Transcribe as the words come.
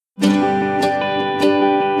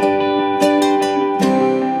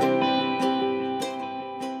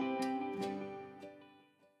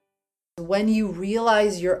when you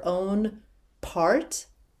realize your own part,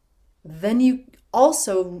 then you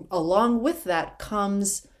also, along with that,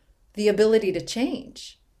 comes the ability to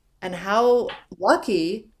change. And how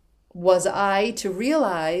lucky was I to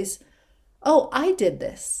realize, oh, I did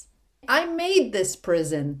this. I made this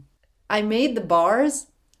prison. I made the bars.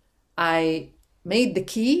 I made the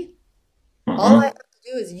key. All I have Hmm.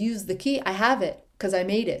 to do is use the key. I have it because I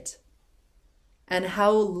made it. And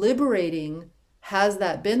how liberating has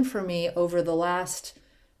that been for me over the last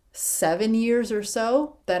 7 years or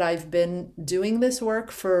so that I've been doing this work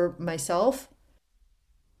for myself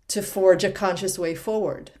to forge a conscious way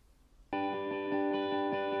forward.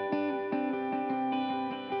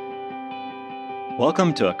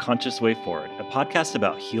 Welcome to A Conscious Way Forward, a podcast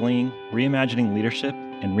about healing, reimagining leadership,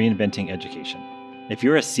 and reinventing education. If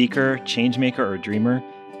you're a seeker, changemaker, or dreamer,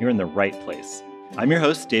 you're in the right place. I'm your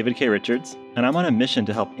host, David K. Richards, and I'm on a mission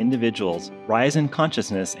to help individuals rise in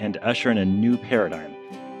consciousness and usher in a new paradigm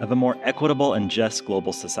of a more equitable and just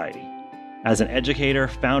global society. As an educator,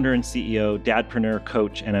 founder and CEO, dadpreneur,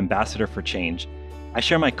 coach, and ambassador for change, I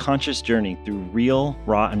share my conscious journey through real,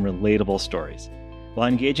 raw, and relatable stories, while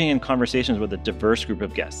engaging in conversations with a diverse group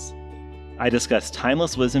of guests. I discuss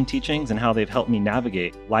timeless wisdom teachings and how they've helped me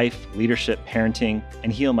navigate life, leadership, parenting,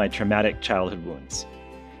 and heal my traumatic childhood wounds.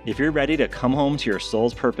 If you're ready to come home to your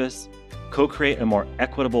soul's purpose, co-create a more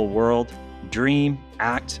equitable world, dream,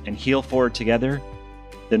 act, and heal forward together,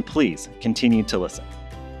 then please continue to listen.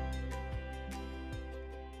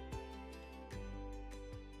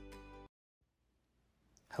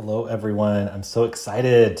 Hello, everyone. I'm so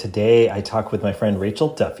excited. Today, I talk with my friend Rachel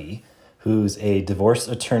Duffy, who's a divorce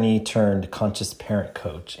attorney turned conscious parent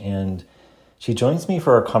coach. And she joins me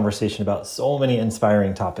for a conversation about so many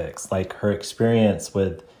inspiring topics, like her experience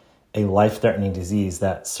with a life-threatening disease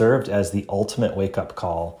that served as the ultimate wake-up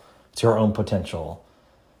call to her own potential,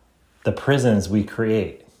 the prisons we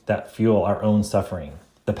create that fuel our own suffering,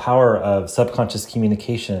 the power of subconscious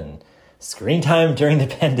communication, screen time during the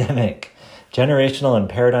pandemic, generational and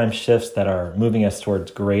paradigm shifts that are moving us towards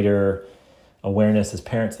greater awareness as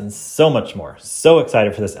parents, and so much more. So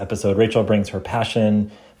excited for this episode. Rachel brings her passion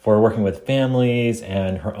for working with families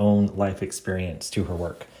and her own life experience to her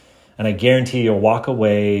work. And I guarantee you'll walk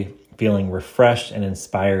away feeling refreshed and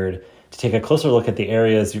inspired to take a closer look at the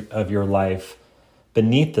areas of your life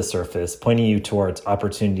beneath the surface, pointing you towards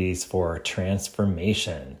opportunities for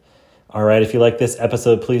transformation. All right, if you like this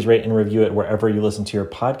episode, please rate and review it wherever you listen to your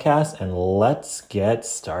podcast, and let's get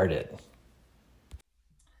started.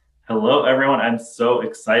 Hello, everyone. I'm so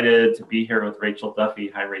excited to be here with Rachel Duffy.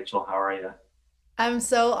 Hi, Rachel. How are you? I'm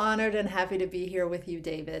so honored and happy to be here with you,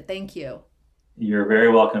 David. Thank you. You're very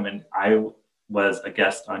welcome. And I was a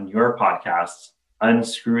guest on your podcast,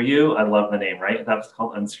 Unscrew You. I love the name, right? That was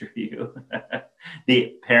called Unscrew You.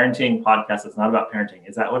 The parenting podcast. It's not about parenting.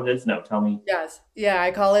 Is that what it is? No, tell me. Yes. Yeah,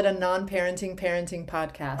 I call it a non-parenting parenting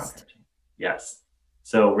About podcast. parenting. Yes.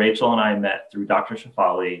 So Rachel and I met through Dr.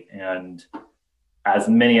 Shafali, and as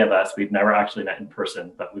many of us, we've never actually met in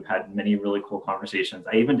person, but we've had many really cool conversations.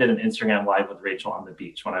 I even did an Instagram live with Rachel on the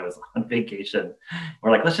beach when I was on vacation.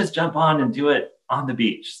 We're like, let's just jump on and do it on the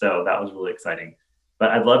beach. So that was really exciting. But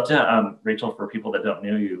I'd love to, Rachel, for people that don't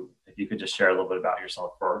know you, if you could just share a little bit about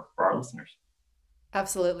yourself for our listeners.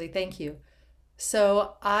 Absolutely. Thank you.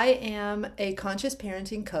 So, I am a conscious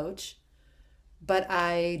parenting coach, but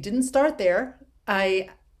I didn't start there. I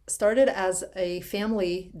started as a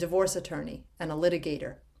family divorce attorney and a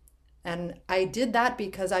litigator. And I did that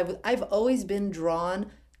because I've always been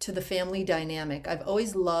drawn to the family dynamic. I've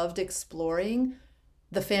always loved exploring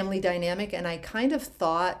the family dynamic. And I kind of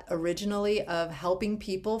thought originally of helping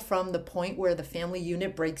people from the point where the family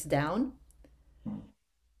unit breaks down.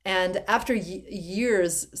 And after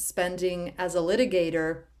years spending as a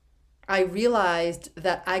litigator, I realized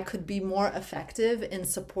that I could be more effective in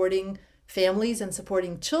supporting families and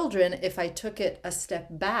supporting children if I took it a step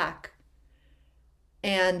back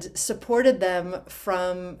and supported them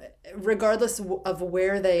from regardless of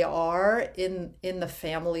where they are in the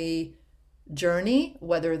family journey,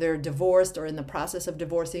 whether they're divorced or in the process of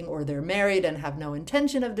divorcing or they're married and have no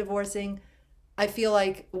intention of divorcing. I feel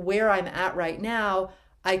like where I'm at right now,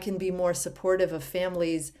 I can be more supportive of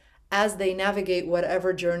families as they navigate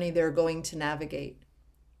whatever journey they're going to navigate.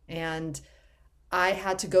 And I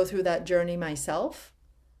had to go through that journey myself.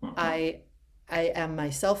 Mhm. I I am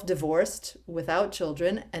myself divorced without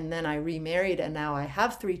children, and then I remarried, and now I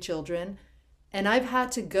have 3 children. And I've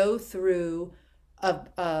had to go through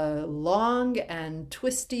a long and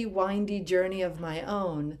twisty, windy journey of my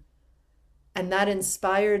own. And that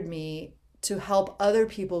inspired me to help other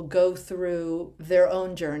people go through their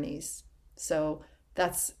own journeys. So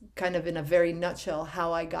that's kind of in a very nutshell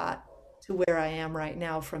how I got to where I am right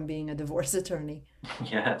now from being a divorce attorney.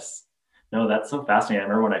 Yes. No, that's so fascinating. I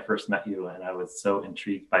remember when I first met you, and I was so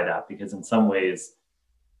intrigued by that because, in some ways,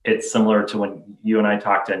 it's similar to when you and I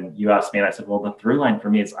talked, and you asked me, and I said, "Well, the through line for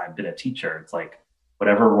me is I've been a teacher. It's like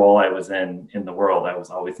whatever role I was in the world, I was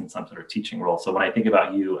always in some sort of teaching role. So when I think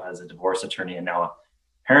about you as a divorce attorney and now a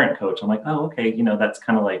parent coach, I'm like, oh, okay, that's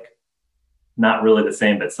kind of like not really the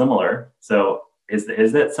same, but similar. So is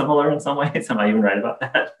it similar in some ways? Am I even right about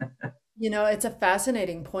that? It's a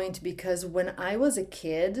fascinating point because when I was a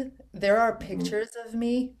kid, there are Mhm. pictures of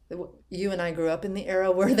me. You and I grew up in the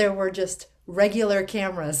era where there were just regular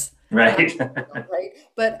cameras. Right. Right?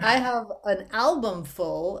 But I have an album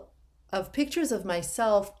full of pictures of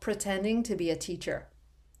myself pretending to be a teacher.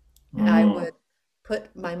 I Mm. would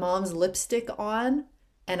put my mom's lipstick on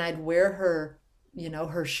and I'd wear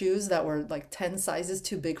her shoes that were like 10 sizes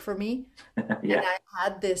too big for me. And Yeah. I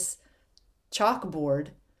had this chalkboard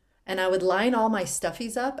and I would line all my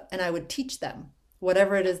stuffies up and I would teach them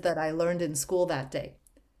whatever it is that I learned in school that day.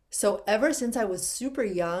 So ever since I was super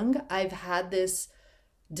young, I've had this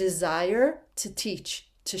desire to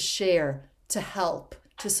teach, to share, to help,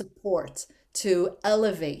 to support, to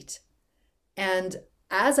elevate. And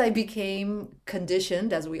as I became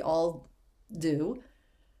conditioned, as we all do,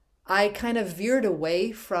 I kind of veered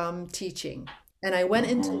away from teaching. And I went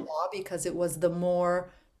into Hmm. law because it was the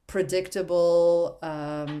more predictable,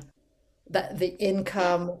 that the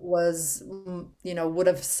income was, would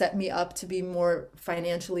have set me up to be more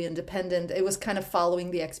financially independent. It was kind of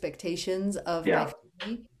following the expectations of my Yeah.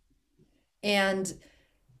 family. And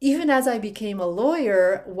even as I became a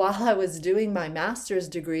lawyer, while I was doing my master's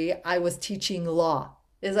degree, I was teaching law.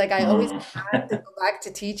 It's like I always Mm. had to go back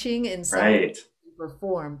to teaching in some way, Right. shape, or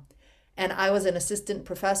form. And I was an assistant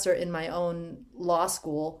professor in my own law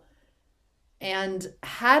school. And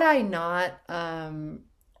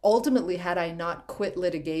ultimately, had I not quit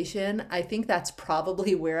litigation, I think that's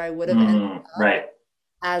probably where I would have ended Mm. Right.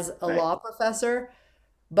 as a Right. law professor.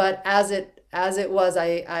 But as it was,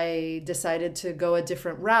 I decided to go a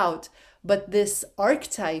different route. But this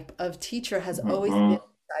archetype of teacher has always been Hmm.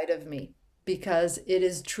 inside of me because it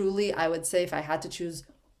is truly, I would say, if I had to choose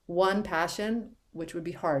one passion, which would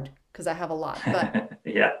be hard because I have a lot, but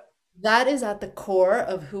Yeah. that is at the core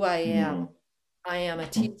of who I am. Mm. I am a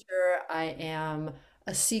teacher. I am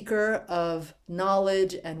a seeker of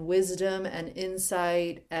knowledge and wisdom and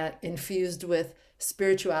insight, infused with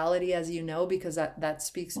spirituality, as you know, because that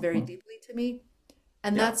speaks very Hmm. deeply to me.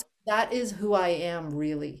 And Yeah. that is who I am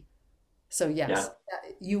really. So Yeah. yes,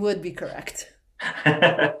 you would be correct.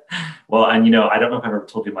 Well, and I don't know if I've ever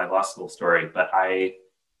told you my law school story, but I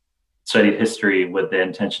studied history with the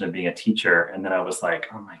intention of being a teacher. And then I was like,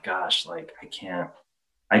 oh my gosh, like I can't.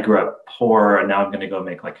 I grew up poor and now I'm going to go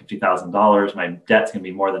make like $50,000. My debt's going to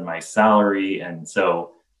be more than my salary. And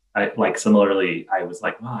so I like similarly, I was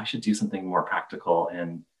like, well, I should do something more practical.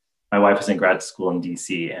 And my wife was in grad school in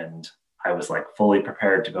DC and I was like fully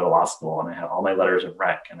prepared to go to law school. And I had all my letters of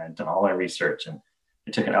rec and I'd done all my research and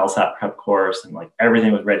I took an LSAT prep course and like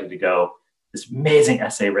everything was ready to go. This amazing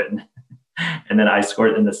essay written. And then I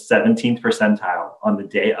scored in the 17th percentile on the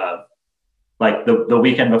day of, like the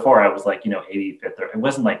weekend before I was like, 85th, or it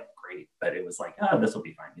wasn't like great, but it was like, oh, this will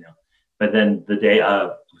be fine. But then the day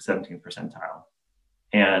of 17th percentile.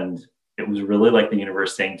 And it was really like the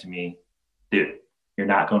universe saying to me, dude, you're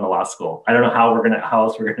not going to law school. I don't know how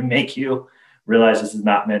else we're gonna make you realize this is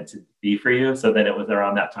not meant to be for you. So then it was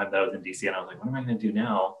around that time that I was in DC and I was like, what am I gonna do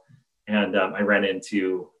now? And I ran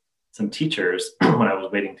into some teachers when I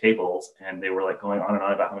was waiting tables and they were like going on and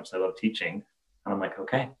on about how much they love teaching. And I'm like,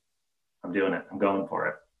 okay, I'm doing it. I'm going for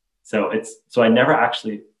it. So I never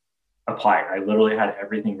actually applied. I literally had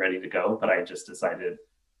everything ready to go, but I just decided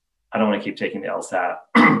I don't want to keep taking the LSAT.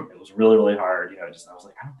 It was really, really hard. Just I was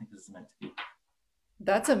like, I don't think this is meant to be.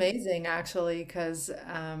 That's amazing, actually, because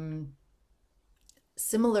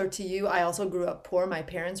similar to you, I also grew up poor. My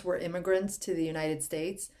parents were immigrants to the United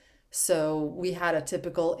States. So we had a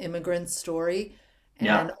typical immigrant story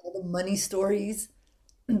Yeah. and all the money stories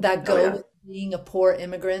that Oh go yeah. with being a poor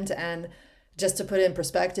immigrant. And just to put it in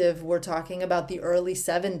perspective, we're talking about the early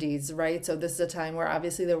 70s, right? So this is a time where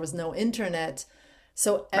obviously there was no internet.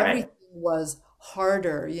 So Right. everything was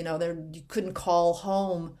harder. You couldn't call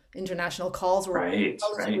home. International calls were Right. Right.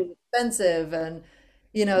 relatively expensive. And,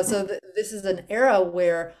 Hmm. so this is an era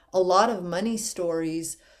where a lot of money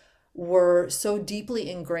stories were so deeply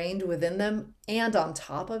ingrained within them. And on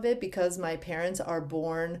top of it, because my parents are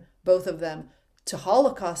born, both of them, to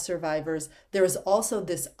Holocaust survivors, there is also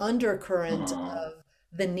this undercurrent Hmm. of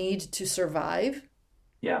the need to survive.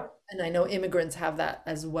 Yeah. And I know immigrants have that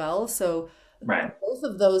as well. So Right. both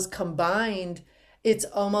of those combined, it's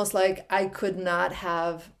almost like I could not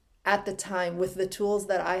have, at the time, with the tools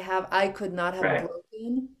that I have, I could not have Right.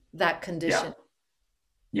 broken that Yeah. condition.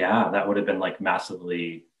 Yeah. That would have been like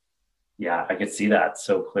massively, yeah, I could see that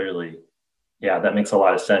so clearly. Yeah, that makes a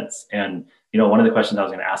lot of sense. And one of the questions I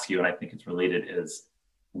was going to ask you, and I think it's related, is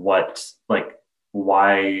what like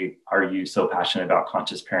why are you so passionate about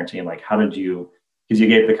conscious parenting? Like, how did you? Because you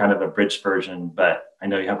gave the kind of abridged version, but I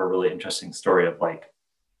know you have a really interesting story of like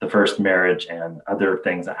the first marriage and other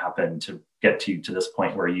things that happened to get you to this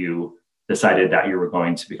point where you decided that you were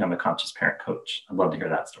going to become a conscious parent coach. I'd love to hear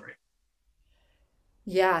that story.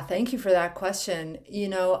 Yeah, thank you for that question.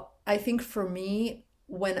 I think for me,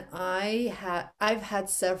 I've had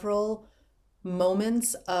several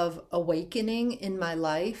moments of awakening in my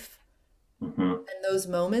life, Hmm. and those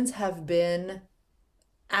moments have been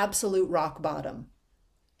absolute rock bottom.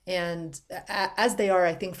 And as they are,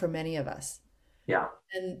 I think, for many of us. Yeah.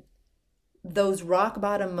 And those rock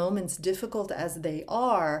bottom moments, difficult as they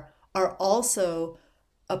are also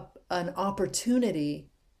an opportunity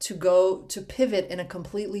to go to pivot in a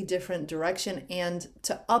completely different direction and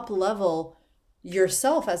to up level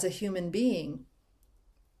yourself as a human being.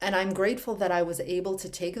 And I'm grateful that I was able to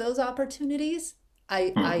take those opportunities. I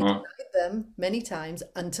Hmm. denied them many times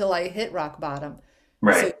until I hit rock bottom. So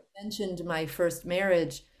you Right. mentioned my first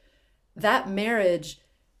marriage. That marriage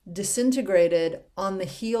disintegrated on the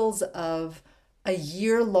heels of a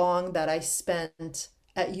year long that I spent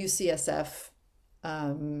at UCSF,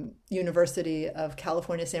 University of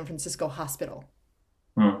California, San Francisco Hospital,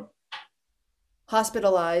 Mm.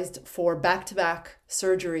 hospitalized for back-to-back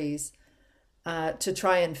surgeries to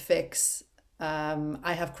try and fix.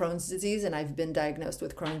 I have Crohn's disease, and I've been diagnosed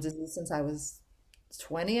with Crohn's disease since I was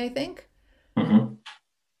 20, I think. Hmm.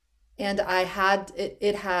 And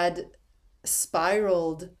it had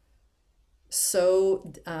spiraled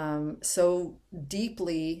so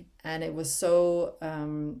deeply, and it was so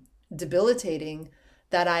debilitating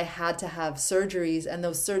that I had to have surgeries, and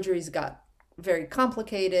those surgeries got very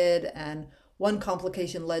complicated, and one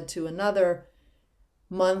complication led to another,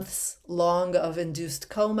 months long of induced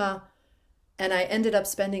coma, and I ended up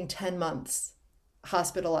spending 10 months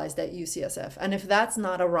hospitalized at UCSF. And if that's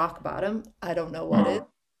not a rock bottom, I don't know what is. Mm.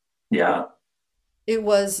 Yeah. It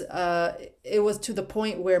was to the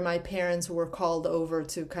point where my parents were called over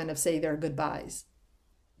to kind of say their goodbyes.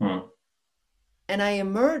 Mm. And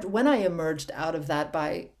when I emerged out of that,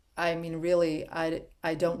 I mean, really,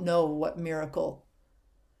 I don't know what miracle.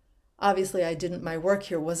 Obviously, I didn't, my work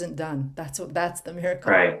here wasn't done. That's the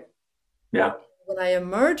miracle. Right. Yeah. When I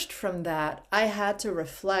emerged from that, I had to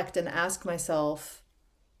reflect and ask myself,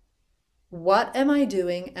 what am I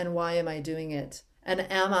doing and why am I doing it? And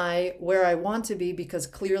am I where I want to be? Because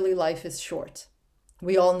clearly life is short.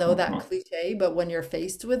 We all know that Hmm. cliche, but when you're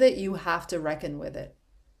faced with it, you have to reckon with it.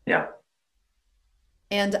 Yeah.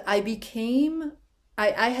 And I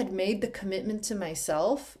had made the commitment to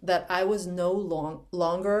myself that I was no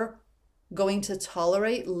longer going to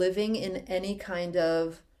tolerate living in any kind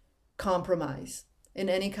of compromise, in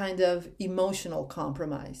any kind of emotional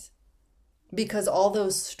compromise. Because all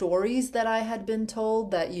those stories that I had been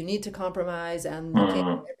told, that you need to compromise and you can't Hmm. get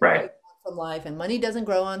everything you Right. want from life and money doesn't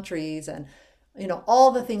grow on trees, and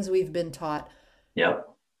all the things we've been taught, Yep.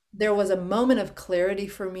 there was a moment of clarity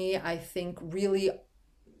for me, I think, really,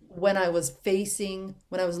 when I was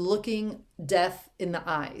looking death in the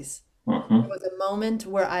eyes. There Hmm. was a moment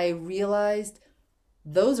where I realized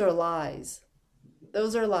those are lies.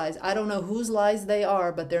 Those are lies. I don't know whose lies they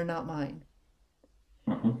are, but they're not mine.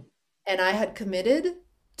 Hmm. And I had committed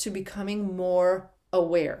to becoming more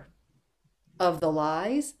aware of the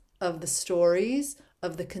lies, of the stories,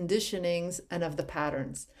 of the conditionings, and of the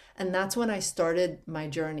patterns. And that's when I started my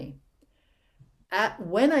journey.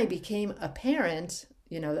 When I became a parent,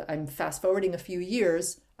 I'm fast forwarding a few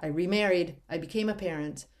years, I remarried, I became a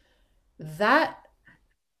parent. That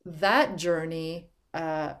that journey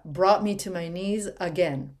brought me to my knees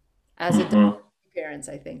again, as it does Hmm. parents,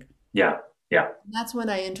 I think. Yeah. Yeah. And that's when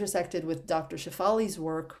I intersected with Dr. Shafali's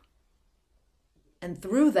work. And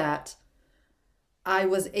through that, I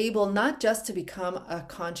was able not just to become a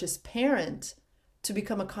conscious parent, to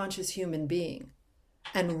become a conscious human being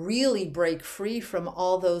and really break free from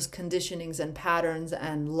all those conditionings and patterns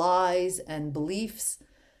and lies and beliefs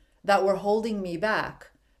that were holding me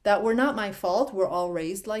back, that were not my fault. We're all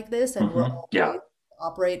raised like this, and we're Hmm. all Yeah. raised to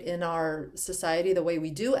operate in our society the way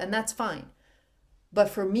we do, and that's fine. But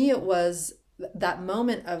for me, it was that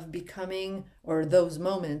moment of becoming, or those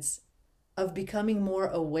moments of becoming more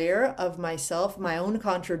aware of myself, my own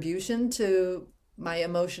contribution to my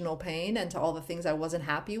emotional pain and to all the things I wasn't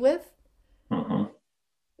happy with. Hmm.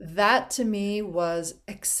 That to me was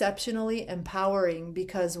exceptionally empowering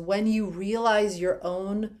because when you realize your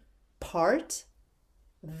own part,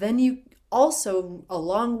 then you also,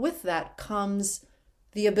 along with that, comes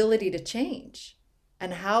the ability to change.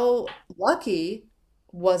 And how lucky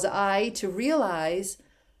was I to realize,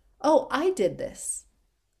 oh, I did this.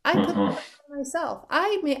 I put Hmm. this on myself.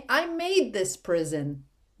 I made this prison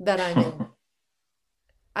that I'm in.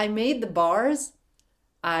 I made the bars.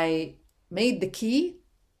 I made the key.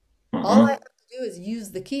 All I Hmm. have to do is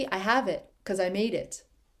use the key. I have it because I made it.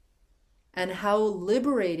 And how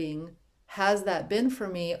liberating has that been for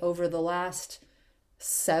me over the last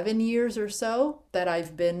 7 years or so that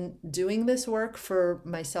I've been doing this work for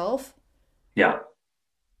myself Yeah.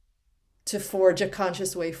 to forge a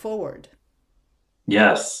conscious way forward.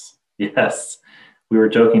 Yes. Yes. We were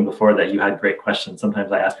joking before that you had great questions.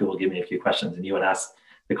 Sometimes I ask people to give me a few questions, and you would ask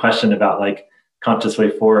the question about like conscious way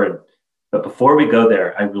forward. But before we go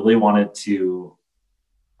there, I really wanted to,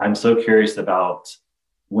 I'm so curious about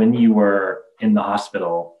when you were in the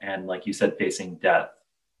hospital and, like you said, facing death.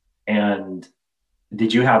 And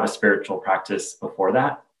did you have a spiritual practice before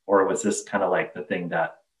that? Or was this kind of like the thing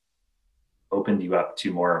that opened you up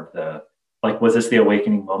to more of the, like, was this the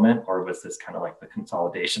awakening moment, or was this kind of like the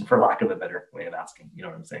consolidation, for lack of a better way of asking? You know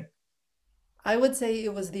what I'm saying? I would say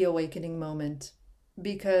it was the awakening moment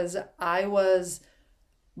because I was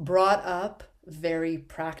brought up very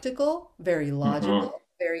practical, very Hmm. logical,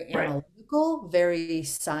 very Right. analytical, very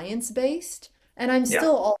science based. And I'm Yeah.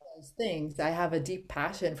 still all those things. I have a deep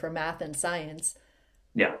passion for math and science.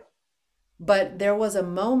 Yeah. But there was a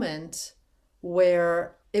moment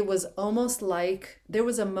where it was almost like there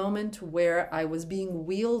was a moment where I was being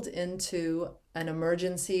wheeled into an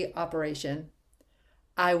emergency operation.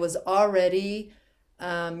 I was already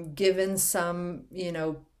given some,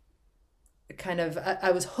 kind of,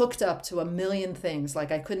 I was hooked up to a million things.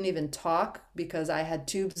 Like I couldn't even talk because I had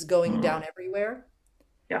tubes going Hmm. down everywhere.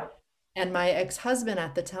 Yeah. And my ex-husband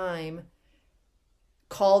at the time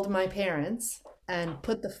called my parents and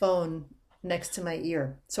put the phone next to my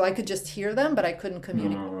ear. So I could just hear them, but I couldn't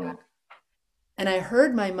communicate Hmm. back. And I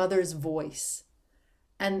heard my mother's voice.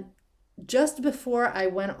 And just before I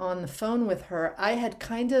went on the phone with her, I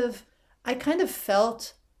kind of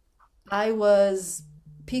felt I was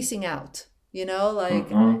piecing out, like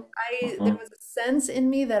Hmm. there Hmm. was a sense in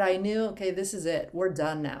me that I knew, okay, this is it. We're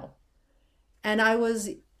done now. And I was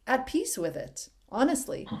at peace with it.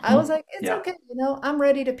 Honestly, I Hmm. was like, it's Yeah. okay. I'm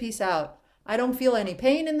ready to peace out. I don't feel any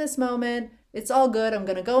pain in this moment. It's all good. I'm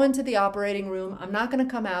going to go into the operating room. I'm not going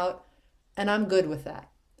to come out. And I'm good with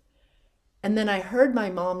that. And then I heard my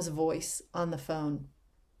mom's voice on the phone.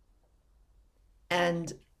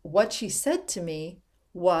 And what she said to me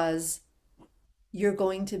was, you're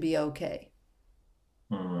going to be okay.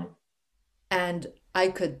 Hmm. And I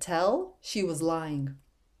could tell she was lying.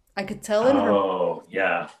 I could tell in her Oh,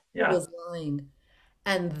 yeah. she Yeah. was lying.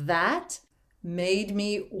 And that made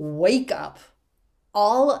me wake up.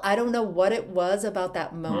 I don't know what it was about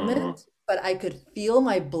that Hmm. moment, but I could feel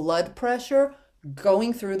my blood pressure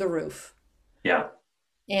going through the roof. Yeah.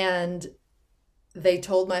 And they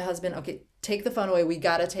told my husband, okay, take the phone away. We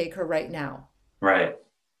got to take her right now. Right.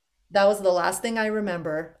 That was the last thing I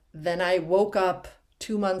remember. Then I woke up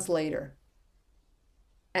 2 months later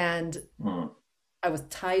and Hmm. I was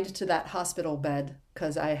tied to that hospital bed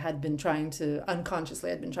because I had been trying to,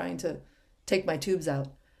 unconsciously, I'd been trying to take my tubes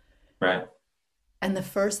out. Right. And the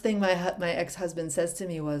first thing my ex-husband says to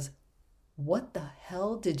me was, "What the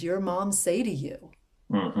hell did your mom say to you?"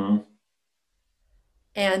 Hmm.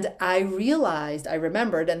 And I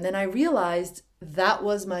remembered, and then I realized that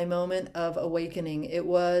was my moment of awakening.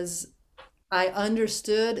 I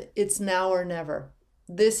understood it's now or never.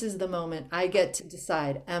 This is the moment I get to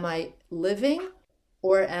decide, am I living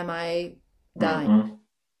or am I dying? Hmm.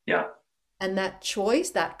 Yeah. And that choice,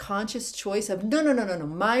 that conscious choice of no, no, no, no, no,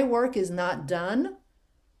 my work is not done.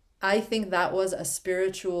 I think that was a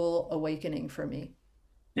spiritual awakening for me.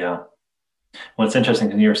 Yeah. Well, it's interesting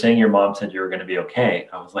because you were saying your mom said you were going to be okay.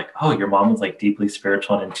 I was like, oh, your mom was like deeply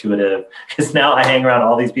spiritual and intuitive. Because now I hang around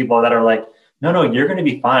all these people that are like, no, no, you're going to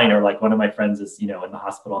be fine. Or like one of my friends is, in the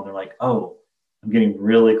hospital and they're like, oh, I'm getting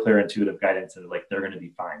really clear intuitive guidance and like they're going to be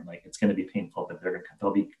fine. Like it's going to be painful, but they're not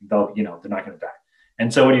going to die.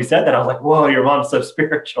 And so when you said that, I was like, whoa, your mom's so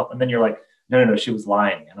spiritual. And then you're like, no, no, no, she was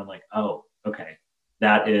lying. And I'm like, oh, okay.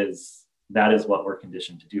 That is what we're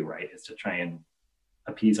conditioned to do, right? Is to try and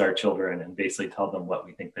appease our children and basically tell them what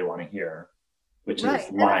we think they want to hear, which is Right.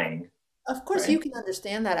 And lying, of course, you right? can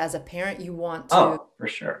understand that as a parent, you want to Oh, for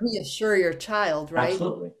sure. reassure your child, right?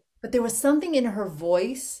 Absolutely. but there was something in her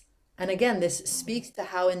voice. And again, this speaks to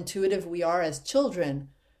how intuitive we are as children,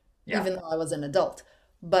 Yeah. even though I was an adult.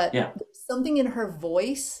 But Yeah. there was something in her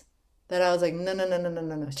voice that I was like, no, no, no, no, no,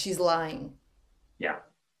 no, no. She's lying. Yeah.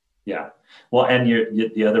 Yeah. Well, and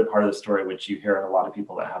the other part of the story, which you hear in a lot of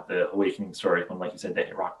people that have the awakening story when, like you said, they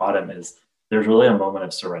hit rock bottom, is there's really a moment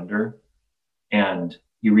of surrender. And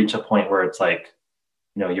you reach a point where it's like,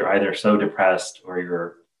 you're either so depressed or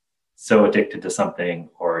you're so addicted to something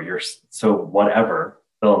or you're so whatever,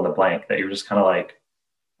 fill in the blank, that you're just kind of like,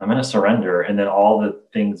 I'm going to surrender. And then all the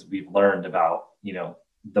things we've learned about,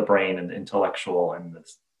 the brain and the intellectual and the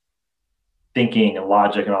thinking and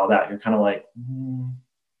logic and all that, you're kind of like,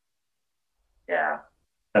 yeah,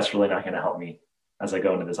 that's really not going to help me as I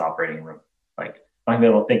go into this operating room. Like, I'm going to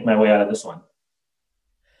be able to think my way out of this one.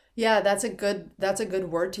 Yeah, that's a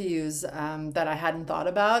good word to use that I hadn't thought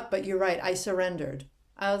about. But you're right. I surrendered.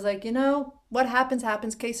 I was like, what happens,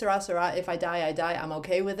 happens. Que sera, sera. If I die, I die. I'm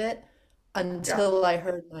okay with it. Yeah. Until I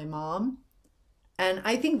heard my mom. And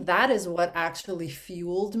I think that is what actually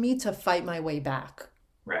fueled me to fight my way back.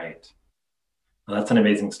 Right. Well, that's an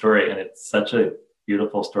amazing story. And it's such a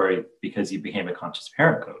beautiful story because you became a conscious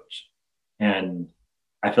parent coach. And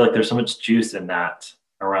I feel like there's so much juice in that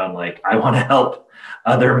around like, I want to help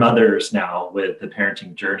other mothers now with the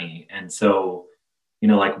parenting journey. And so,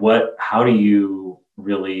 like how do you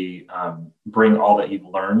really bring all that you've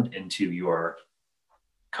learned into your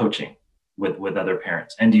coaching with other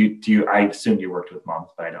parents? And I assume you worked with moms,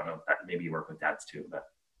 but I don't know, maybe you work with dads too, but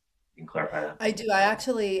you can clarify that. I do.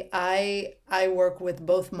 I work with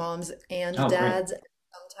both moms and Oh, great. dads,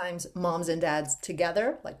 sometimes moms and dads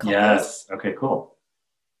together, like couples. Yes. Okay, cool.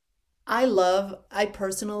 I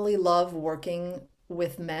personally love working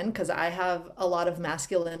with men because I have a lot of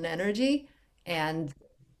masculine energy and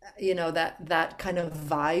that kind of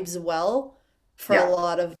vibes well for a Yeah.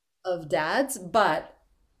 lot of dads. But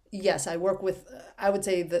yes, I would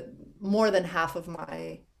say that more than half of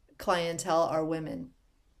my clientele are women.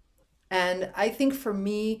 And I think for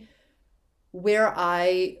me, where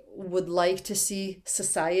I would like to see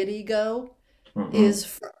society go Hmm.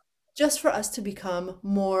 is just for us to become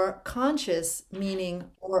more conscious,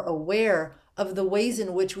 meaning more aware of the ways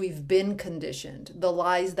in which we've been conditioned, the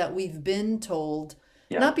lies that we've been told,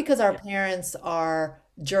 Yeah. not because our parents are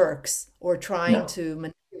jerks or trying No. to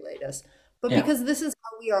manipulate us, but Yeah. because this is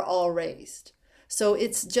how we are all raised. So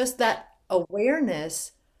it's just that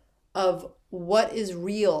awareness of what is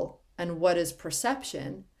real and what is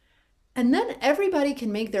perception. And then everybody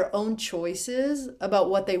can make their own choices about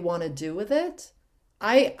what they want to do with it.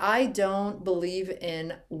 I don't believe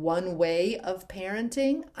in one way of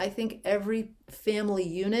parenting. I think every family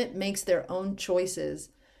unit makes their own choices.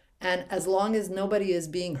 And as long as nobody is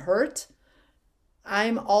being hurt,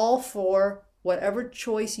 I'm all for whatever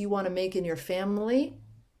choice you want to make in your family.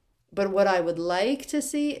 But what I would like to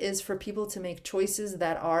see is for people to make choices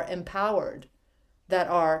that are empowered, that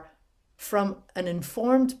are from an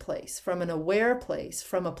informed place, from an aware place,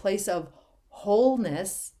 from a place of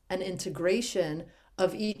wholeness and integration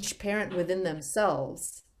of each parent within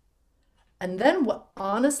themselves. And then,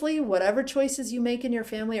 honestly, whatever choices you make in your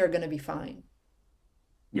family are going to be fine.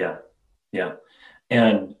 Yeah. Yeah.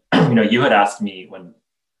 And you had asked me when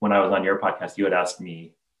I was on your podcast, you had asked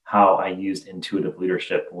me how I used intuitive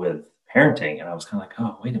leadership with parenting. And I was kind of like,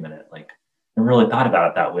 oh, wait a minute. Like, I never really thought about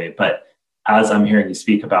it that way. But as I'm hearing you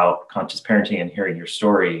speak about conscious parenting and hearing your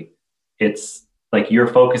story, it's like you're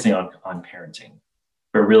focusing on parenting,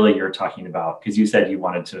 but really you're talking about, because you said you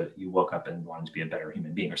woke up and wanted to be a better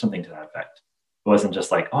human being or something to that effect. It wasn't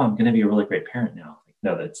just like, oh, I'm going to be a really great parent now. Like,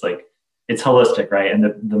 no, that's like, it's holistic, right? And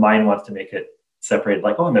the mind wants to make it separated,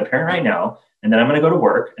 like, oh, I'm a parent right now, and then I'm going to go to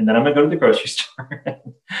work, and then I'm going to go to the grocery store.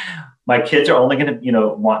 My kids are only going to,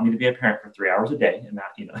 want me to be a parent for 3 hours a day, and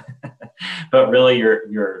that. But really,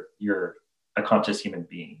 you're a conscious human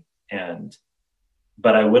being, and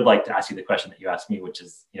but I would like to ask you the question that you asked me, which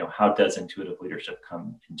is, how does intuitive leadership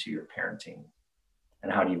come into your parenting,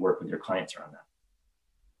 and how do you work with your clients around that?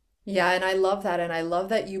 Yeah, and I love that. And I love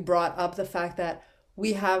that you brought up the fact that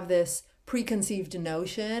we have this preconceived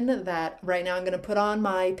notion that right now I'm going to put on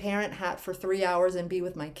my parent hat for 3 hours and be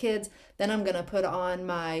with my kids. Then I'm going to put on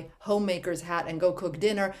my homemaker's hat and go cook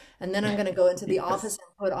dinner. And then I'm going to go into the Yes. office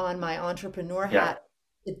and put on my entrepreneur Yeah. hat.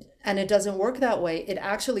 And it doesn't work that way. It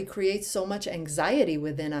actually creates so much anxiety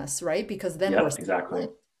within us, right? Because then we're Yep. Exactly.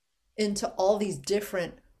 split into all these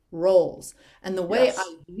different roles. And the way Yes.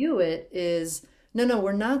 I view it is no, no,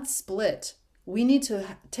 we're not split. We need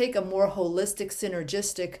to take a more holistic,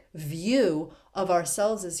 synergistic view of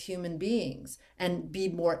ourselves as human beings and be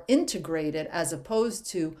more integrated as opposed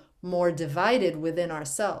to more divided within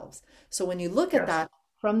ourselves. So when you look at Yes. that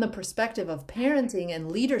from the perspective of parenting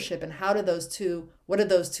and leadership and how do those two, what do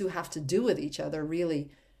those two have to do with each other,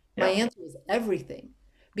 really? My Yeah. answer is everything.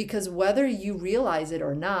 Because whether you realize it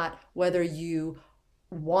or not, whether you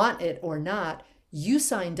want it or not, you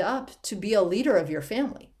signed up to be a leader of your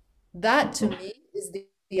family. That to Mhm. me is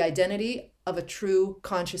the identity of a true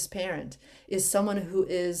conscious parent, is someone who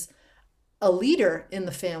is a leader in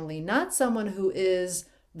the family, not someone who is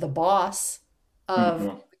the boss of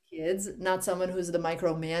Mhm. the kids, not someone who's the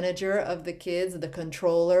micromanager of the kids, the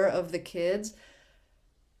controller of the kids,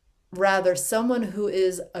 rather someone who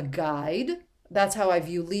is a guide. That's how I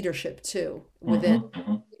view leadership too, within Mhm.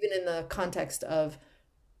 Mhm. even in the context of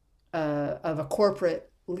a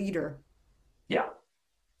corporate leader. Yeah.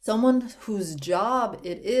 Someone whose job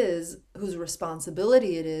it is, whose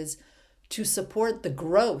responsibility it is to support the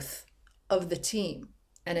growth of the team,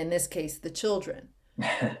 and in this case, the children.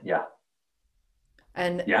 Yeah.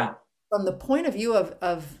 And Yeah. from the point of view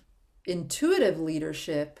of intuitive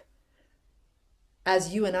leadership,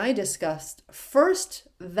 as you and I discussed, first,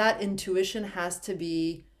 that intuition has to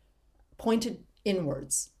be pointed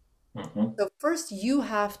inwards. Mhm. So, first, you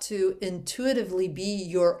have to intuitively be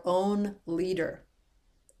your own leader.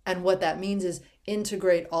 And what that means is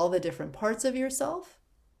integrate all the different parts of yourself,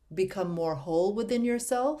 become more whole within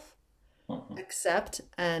yourself, Mhm. accept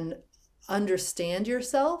and understand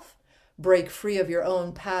yourself, break free of your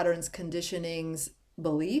own patterns, conditionings,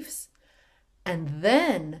 beliefs. And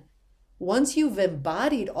then once you've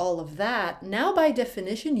embodied all of that, now by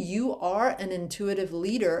definition, you are an intuitive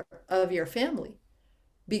leader of your family. Yeah.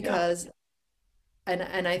 Because,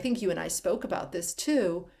 and I think you and I spoke about this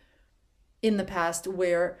too in the past,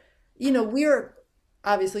 where, we're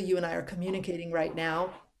obviously you and I are communicating right now,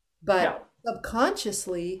 Yeah. but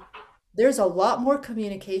subconsciously, there's a lot more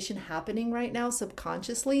communication happening right now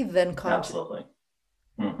subconsciously than conscious. Absolutely.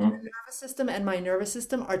 Mhm. Nervous system and my nervous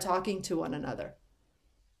system are talking to one another.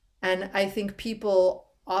 And I think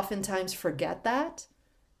people oftentimes forget that.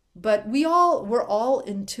 But we're all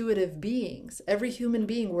intuitive beings. Every human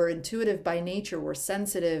being, we're intuitive by nature. We're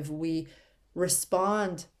sensitive. We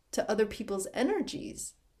respond to other people's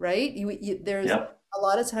energies, right? There's Yep. a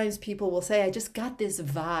lot of times people will say, I just got this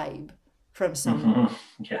vibe from someone. Mhm.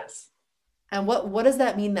 Yes. And what does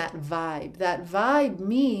that mean, that vibe? That vibe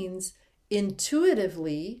means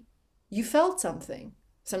intuitively you felt something.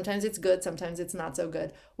 Sometimes it's good, sometimes it's not so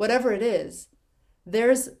good. Whatever it is,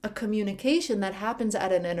 there's a communication that happens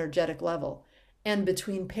at an energetic level. And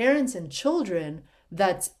between parents and children,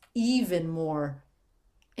 that's even more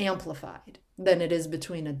amplified than it is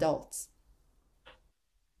between adults.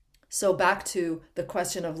 So, back to the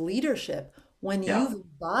question of leadership, when Yeah. you've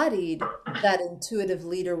embodied that intuitive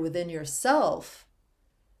leader within yourself,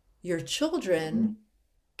 your children Mhm.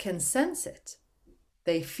 can sense it.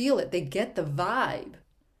 They feel it, they get the vibe.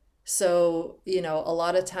 So, a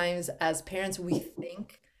lot of times as parents, we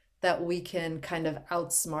think that we can kind of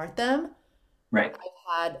outsmart them. Right.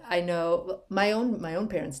 I know my own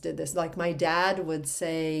parents did this. Like my dad would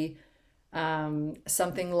say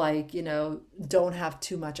something like, don't have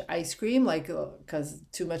too much ice cream, like, because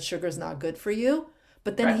too much sugar is not good for you.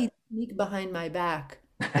 But then Right. he'd sneak behind my back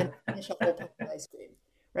and finish a whole pint of ice cream,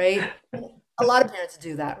 right? And a lot of parents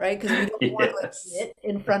do that, right? Because we don't want to Yes. admit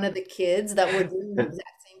in front of the kids that we're doing the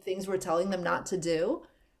exact same things we're telling them not to do.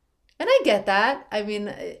 And I get that. I mean,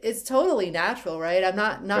 it's totally natural, right? I'm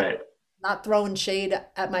Right. not throwing shade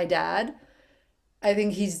at my dad. I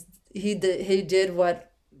think he did what,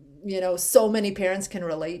 so many parents can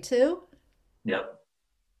relate to. Yep.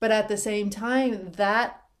 But at the same time,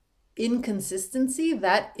 that inconsistency,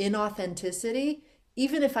 that inauthenticity,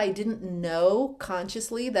 even if I didn't know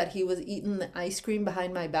consciously that he was eating the ice cream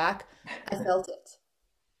behind my back, I felt it.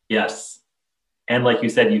 Yes. And like you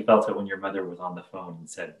said, you felt it when your mother was on the phone and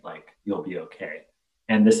said, like, you'll be okay.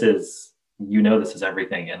 And this is, this is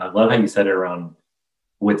everything. And I love how you said it around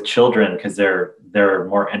with children because they're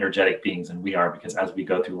more energetic beings than we are because as we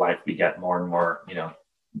go through life, we get more and more,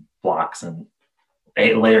 blocks and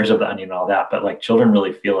eight layers of the onion and all that. But like children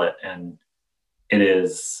really feel it. And it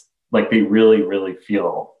is like they really, really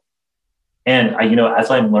feel. And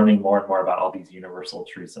as I'm learning more and more about all these universal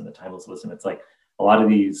truths and the timeless wisdom, it's like a lot of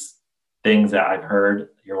these things that I've heard,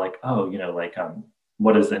 you're like, oh, like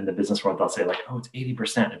what is in the business world? They'll say like, oh, it's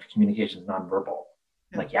 80% of communication is nonverbal.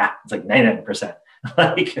 I'm Yeah. like, yeah, it's like 99%.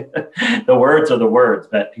 Like the words are the words,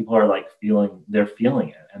 but people are like they're feeling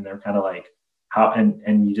it, and they're kind of like how, and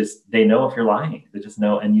they know if you're lying. They just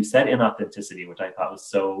know. And you said inauthenticity, which I thought was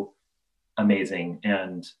so amazing,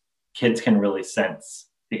 and kids can really sense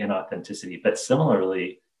the inauthenticity. But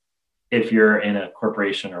similarly, if you're in a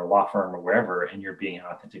corporation or a law firm or wherever and you're being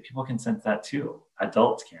authentic, people can sense that too.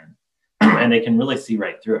 Adults can, and they can really see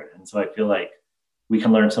right through it. And so I feel like we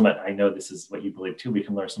can learn so much. I know this is what you believe too. We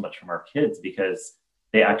can learn so much from our kids because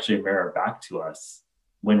they actually mirror back to us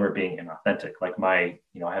when we're being inauthentic. Like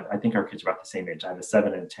I think our kids are about the same age. I have a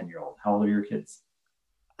 7 and a 10-year-old. How old are your kids?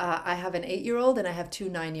 I have an 8-year-old and I have two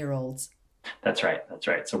 9-year-olds. That's right. That's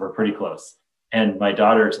right. So we're pretty close. And my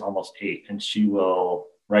daughter's almost 8, and she will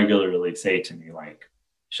regularly say to me, like,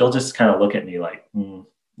 she'll just kind of look at me like,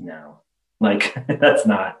 no, like that's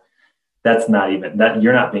not even that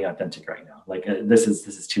you're not being authentic right now. Like this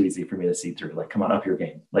is too easy for me to see through. Like, come on, up your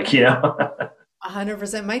game. Like,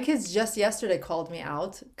 100%. My kids just yesterday called me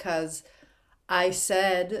out because I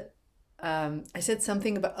said, I said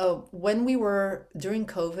something about, oh, when we were during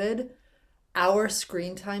COVID, our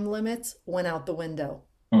screen time limits went out the window.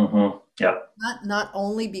 Yeah. Not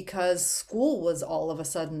only because school was all of a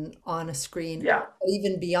sudden on a screen, Yeah. but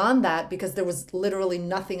even beyond that, because there was literally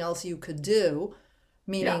nothing else you could do,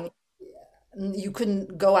 Yeah. meaning you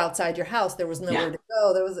couldn't go outside your house. There was Yeah. nowhere to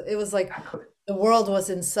go. It was like Exactly. the world was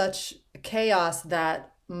in such chaos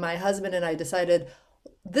that my husband and I decided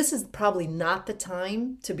this is probably not the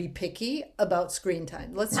time to be picky about screen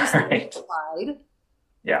time. Let's just let it Right. slide.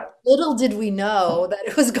 Yeah. Little did we know that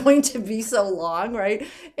it was going to be so long, right?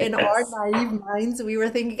 In our Yes. naive minds, we were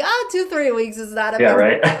thinking, 2, 3 weeks is not a Yeah.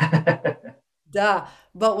 big Right. duh.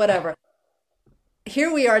 But whatever.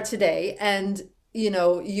 Here we are today, and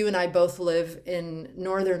you and I both live in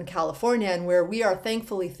Northern California, and where we are,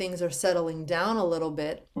 thankfully, things are settling down a little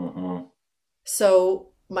bit. So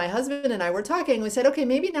my husband and I were talking. We said, okay,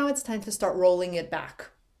 maybe now it's time to start rolling it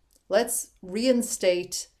back. Let's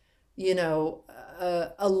reinstate,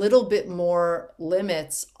 a little bit more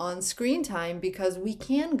limits on screen time because we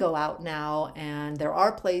can go out now and there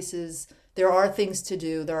are places, there are things to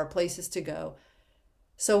do, there are places to go.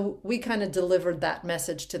 So we kind of delivered that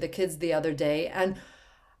message to the kids the other day, and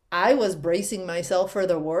I was bracing myself for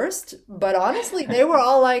the worst, but honestly, they were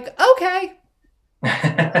all like, okay.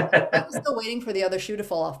 I was still waiting for the other shoe to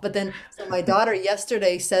fall off. But then, so my daughter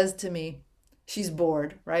yesterday says to me, she's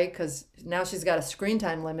bored, right? Because now she's got a screen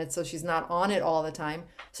time limit, so she's not on it all the time.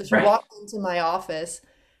 So she Right. walked into my office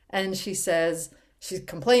and she says, she's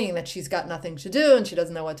complaining that she's got nothing to do and she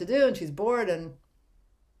doesn't know what to do and she's bored. And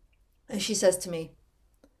she says to me,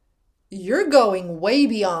 you're going way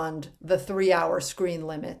beyond the 3-hour screen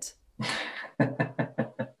limit.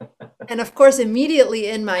 And of course, immediately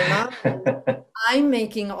in my mind, I'm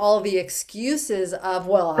making all the excuses of,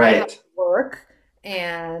 well, I have to Right. work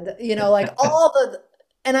and, like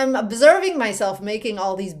and I'm observing myself making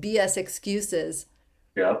all these BS excuses.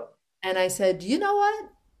 Yep. And I said, you know what?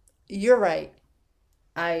 You're right.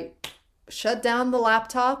 I shut down the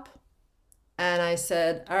laptop and I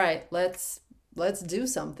said, all right, let's do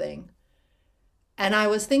something. And I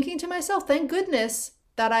was thinking to myself, thank goodness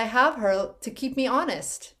that I have her to keep me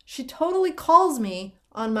honest. She totally calls me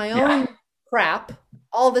on my Yeah. own crap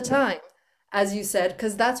all the time, as you said,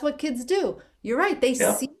 because that's what kids do. You're right. They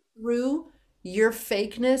Yep. see through your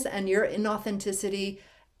fakeness and your inauthenticity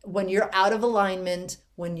when you're out of alignment,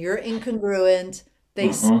 when you're incongruent,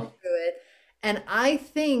 they see hmm through it. And I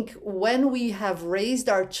think when we have raised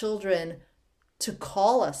our children to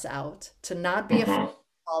call us out, to not be afraid hmm to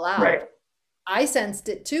call out, Right. I sensed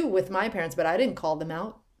it too with my parents, but I didn't call them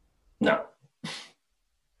out. No.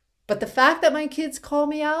 But the fact that my kids call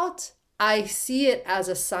me out, I see it as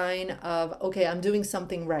a sign of, okay, I'm doing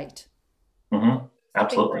something right. Something right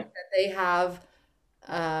Absolutely. that they have,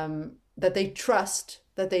 that they trust,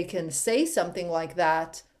 that they can say something like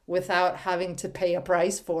that without having to pay a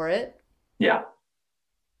price for it. Yeah.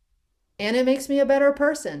 And it makes me a better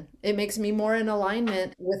person. It makes me more in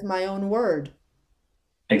alignment with my own word.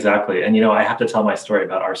 Exactly. And I have to tell my story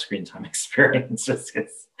about our screen time experience just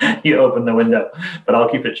because you opened the window, but I'll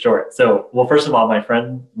keep it short. So, well, first of all,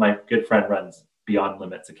 my good friend runs Beyond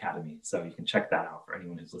Limits Academy. So you can check that out for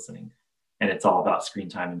anyone who's listening. And it's all about screen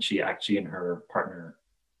time. And she actually and her partner,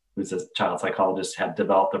 who's a child psychologist, had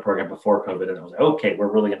developed the program before COVID. And I was like, okay, we're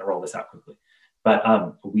really going to roll this out quickly. But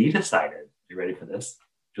we decided, you ready for this?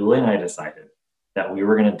 Julie and I decided that we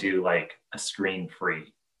were going to do like a screen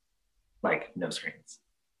free, like no screens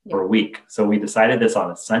Yeah. for a week. So we decided this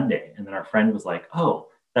on a Sunday. And then our friend was like, oh,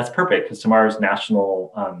 that's perfect because tomorrow's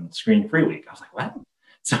National Screen Free Week. I was like, what?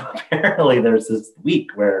 So apparently there's this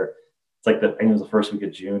week where it's like I think it was the first week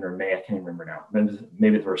of June or May. I can't even remember now.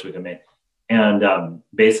 Maybe the first week of May. And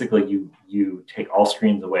basically you take all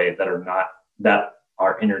screens away that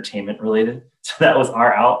are entertainment related. So that was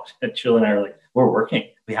our out. And Jill and I were like, we're working.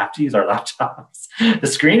 We have to use our laptops. The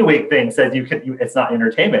Screen Week thing says it's not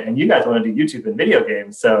entertainment, and you guys want to do YouTube and video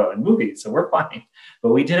games, and movies, so we're fine.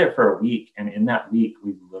 But we did it for a week, and in that week,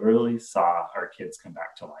 we literally saw our kids come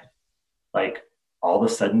back to life. Like all of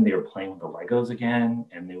a sudden, they were playing with the Legos again,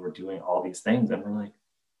 and they were doing all these things, and we're like,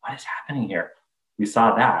 what is happening here? We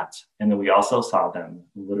saw that, and then we also saw them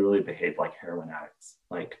literally behave like heroin addicts.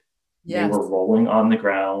 Like they were rolling on the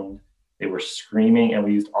ground. They were screaming, and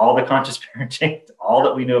we used all the conscious parenting, all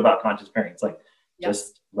that we knew about conscious parenting. It's like,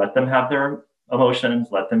 just let them have their emotions,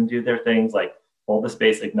 let them do their things, like hold the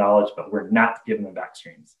space, acknowledge, but we're not giving them back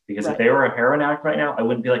screens. Because if they were a heroin addict right now, I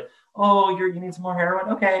wouldn't be like, oh, you need some more heroin?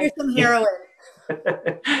 Okay. Here's some heroin.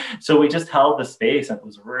 So we just held the space, and it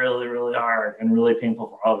was really, really hard and really painful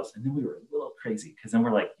for all of us. And then we were a little crazy because then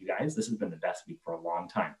we're like, you guys, this has been the best week for a long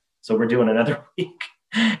time. So we're doing another week.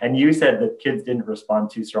 And you said the kids didn't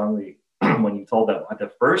respond too strongly when you told them. At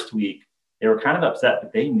the first week, they were kind of upset,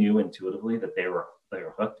 but they knew intuitively that they were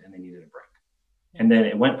hooked and they needed a break. And then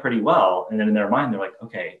it went pretty well. And then in their mind, they're like,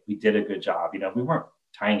 okay, we did a good job. We weren't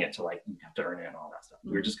tying it to like, you have to earn it and all that stuff.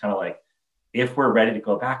 We were just kind of like, if we're ready to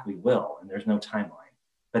go back, we will. And there's no timeline.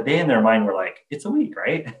 But they in their mind were like, it's a week,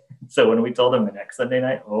 right? So when we told them the next Sunday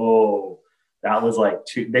night, that was like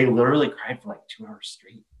they literally cried for like 2 hours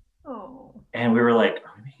straight. Oh. And we were like,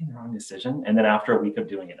 are we making the wrong decision? And then after a week of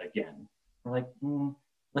doing it again, we're like,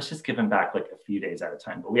 let's just give them back like a few days at a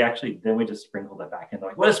time. But we just sprinkled it back in. They're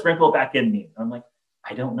like, what does sprinkle back in mean? I'm like,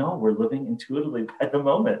 I don't know. We're living intuitively by the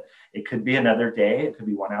moment. It could be another day. It could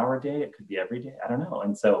be 1 hour a day. It could be every day. I don't know.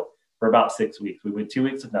 And so for about 6 weeks, we did 2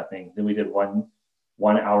 weeks of nothing. Then we did 1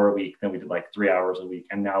 hour a week. Then we did like 3 hours a week.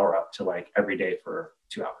 And now we're up to like every day for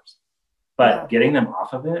 2 hours. But getting them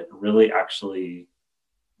off of it really actually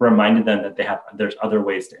reminded them that there's other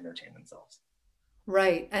ways to entertain themselves.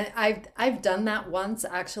 Right. And I've done that once,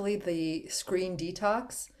 actually, the screen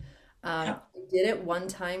detox. We did it one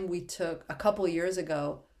time. A couple years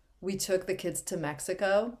ago, we took the kids to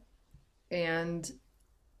Mexico, and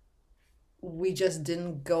we just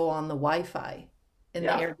didn't go on the Wi-Fi in the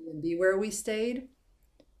Airbnb where we stayed.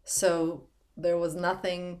 So there was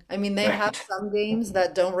nothing. I mean, they have some games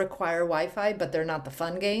that don't require Wi-Fi, but they're not the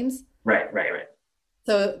fun games. Right.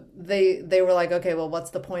 So they were like, okay, well, what's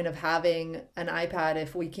the point of having an iPad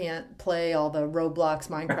if we can't play all the Roblox,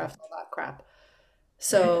 Minecraft, all that crap?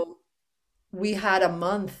 So we had a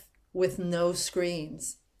month with no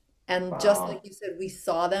screens. And just like you said, we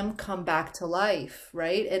saw them come back to life,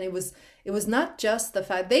 right? And it was not just the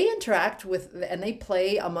fact they interact with and they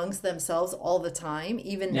play amongst themselves all the time,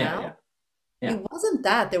 even now. Yeah. It wasn't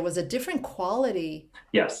that. There was a different quality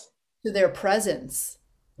to their presence.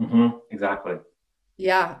 Exactly.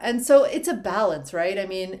 Yeah. And so it's a balance, right? I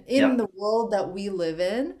mean, in the world that we live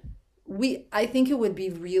in, I think it would be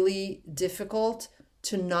really difficult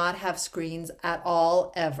to not have screens at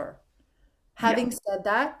all, ever. Having said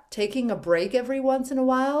that, taking a break every once in a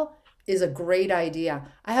while is a great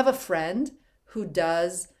idea. I have a friend who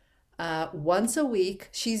does once a week.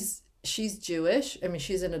 She's Jewish. I mean,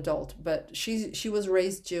 she's an adult, but she was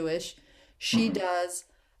raised Jewish. She does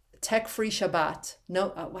tech-free Shabbat.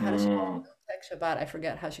 No, how does she call it? Tech Shabbat. I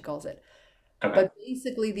forget how she calls it. Okay. But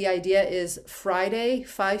basically, the idea is Friday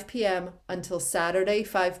 5 p.m. until Saturday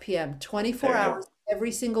 5 p.m. 24 hours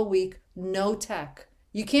every single week. No tech.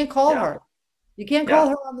 You can't call her. You can't call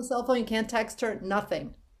her on the cell phone. You can't text her.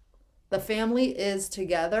 Nothing. The family is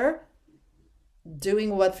together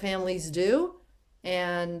doing what families do.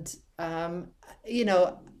 And,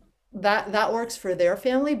 that works for their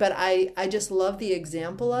family. But I just love the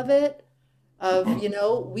example of it, of,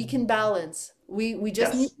 we can balance. We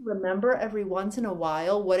just need to remember every once in a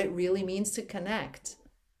while what it really means to connect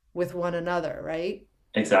with one another, right?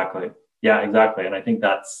 Exactly. Yeah, exactly. And I think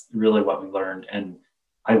that's really what we learned. And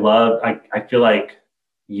I feel like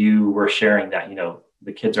you were sharing that,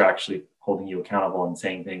 the kids are actually holding you accountable and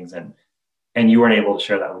saying things, and you weren't able to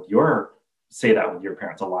share that with your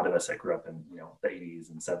parents. A lot of us that grew up in, the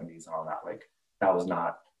 80s and 70s and all that, like that was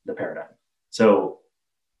not the paradigm. So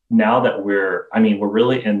now that we're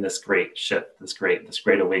really in this great shift, this great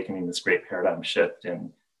awakening, this great paradigm shift,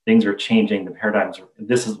 and things are changing. The paradigms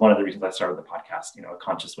this is one of the reasons I started the podcast, A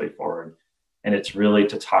Conscious Way Forward. And it's really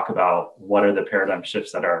to talk about what are the paradigm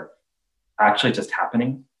shifts that are actually just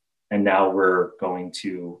happening. And now we're going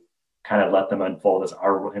to kind of let them unfold as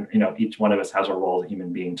each one of us has a role as a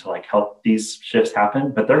human being to like help these shifts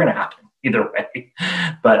happen, but they're going to happen either way.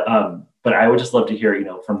 But I would just love to hear,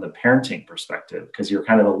 from the parenting perspective, because you're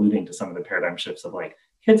kind of alluding to some of the paradigm shifts of like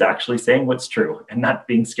kids actually saying what's true and not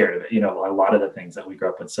being scared of it, a lot of the things that we grew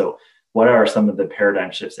up with. So what are some of the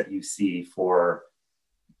paradigm shifts that you see for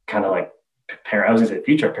kind of like I was going to say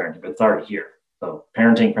future parenting, but it's already here. So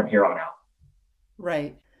parenting from here on out.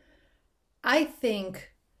 Right. I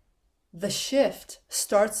think the shift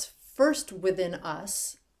starts first within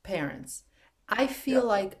us, parents. I Yeah. feel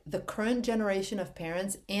like the current generation of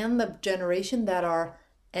parents and the generation that are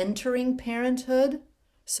entering parenthood,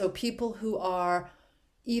 so people who are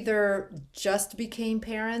either just became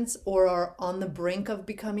parents or are on the brink of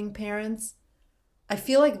becoming parents, I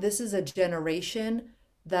feel like this is a generation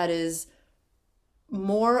that is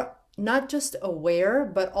more not just aware,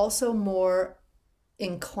 but also more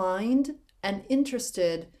inclined and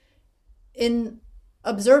interested in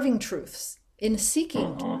observing truths, in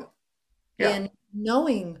seeking Hmm. truth, Yeah. in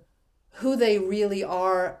knowing who they really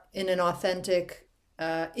are in an authentic,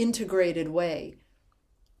 integrated way.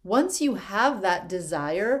 Once you have that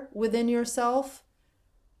desire within yourself,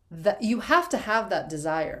 that you have to have that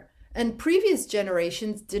desire. And previous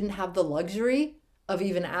generations didn't have the luxury of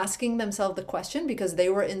even asking themselves the question because they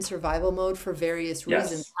were in survival mode for various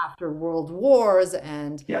reasons Yes. after world wars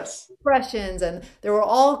and Yes. depressions, and there were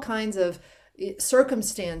all kinds of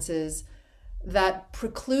circumstances that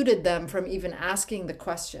precluded them from even asking the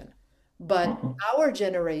question. But Hmm. our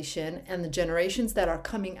generation and the generations that are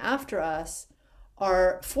coming after us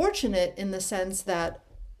are fortunate in the sense that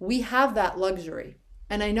we have that luxury.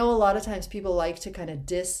 And I know a lot of times people like to kind of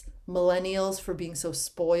diss millennials for being so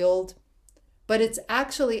spoiled, but it's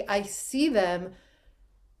actually I see them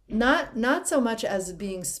not so much as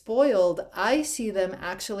being spoiled. I see them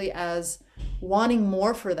actually as wanting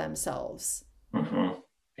more for themselves. Hmm.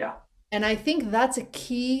 Yeah. And I think that's a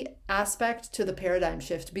key aspect to the paradigm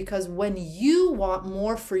shift because when you want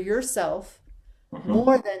more for yourself, Hmm.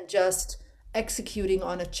 more than just executing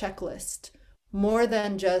on a checklist, more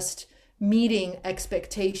than just meeting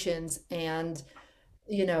expectations and,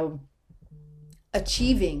 you know,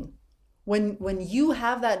 achieving, when you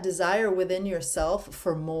have that desire within yourself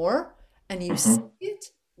for more and you see Hmm. it,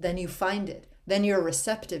 then you find it. Then you're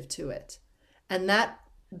receptive to it. And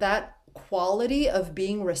that quality of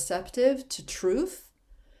being receptive to truth,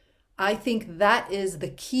 I think that is the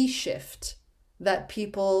key shift that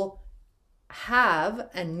people have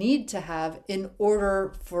and need to have in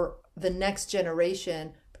order for the next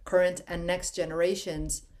generation, current and next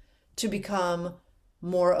generations, to become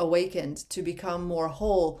more awakened, to become more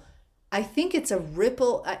whole. I think it's a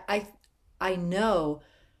ripple. I know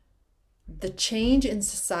the change in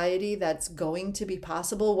society that's going to be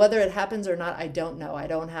possible, whether it happens or not, I don't know. I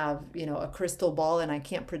don't have, a crystal ball and I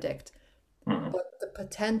can't predict. Hmm. But the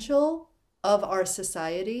potential of our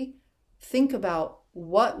society, think about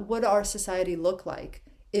what would our society look like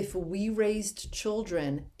if we raised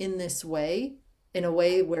children in this way, in a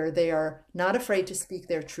way where they are not afraid to speak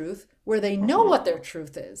their truth, where they know Hmm. what their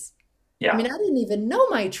truth is. I Yeah. mean, I didn't even know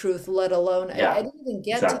my truth, let alone, I Yeah. didn't even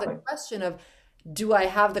get to the Exactly. question of do I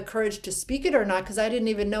have the courage to speak it or not? Because I didn't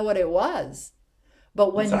even know what it was.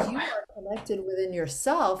 But when Exactly. you are connected within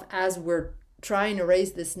yourself, as we're trying to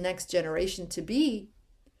raise this next generation to be,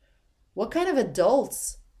 what kind of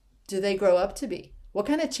adults do they grow up to be? What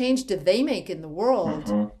kind of change do they make in the world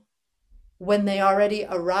Hmm. when they already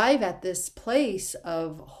arrive at this place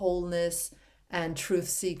of wholeness and truth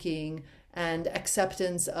seeking and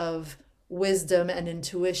acceptance of wisdom and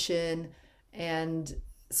intuition and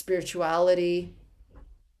spirituality?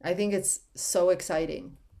 I think it's so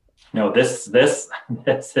exciting. No, this this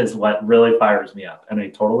is what really fires me up, and I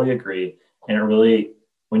totally agree. And it really,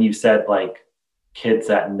 when you said like kids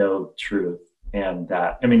that know truth, and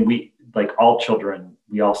that, I mean, we like all children,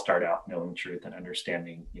 we all start out knowing truth and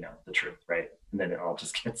understanding, the truth, right? And then it all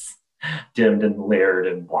just gets dimmed and layered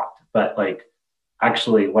and blocked. But like,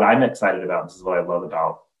 actually, what I'm excited about, this is what I love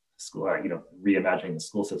about school, reimagining the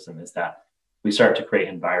school system, is that we start to create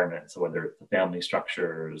environments. So whether it's the family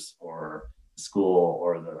structures or the school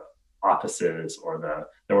or the offices or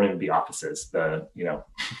there won't even be offices,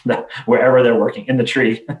 wherever they're working in the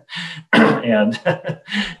tree, and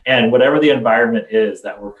and whatever the environment is,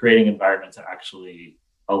 that we're creating environments that actually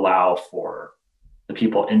allow for the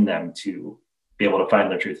people in them to be able to find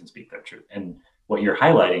their truth and speak their truth. And what you're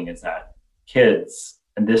highlighting is that kids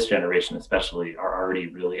and this generation especially are already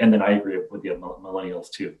really, and then I agree with the millennials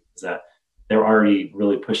too, is that they're already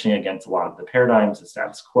really pushing against a lot of the paradigms, the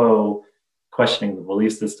status quo, questioning the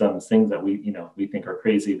belief systems, things that we think are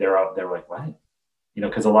crazy. They're like, what?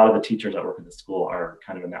 Because a lot of the teachers that work at the school are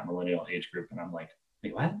kind of in that millennial age group. And I'm like,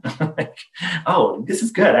 wait, what? Like, oh, this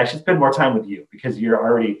is good. I should spend more time with you because you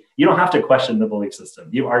don't have to question the belief system.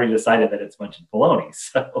 You've already decided that it's a bunch of baloney.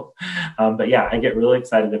 So, but yeah, I get really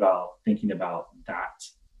excited about thinking about that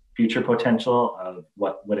future potential of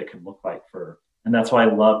what it could look like and that's why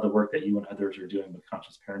I love the work that you and others are doing with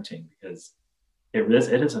conscious parenting, because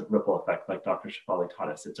it is a ripple effect, like Dr. Shafali taught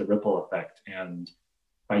us. It's a ripple effect. And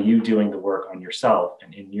by you doing the work on yourself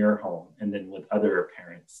and in your home, and then with other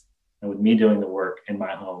parents, and with me doing the work in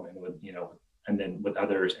my home, and with, and then with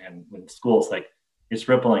others and with schools, like it's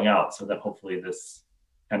rippling out so that hopefully this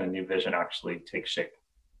kind of new vision actually takes shape.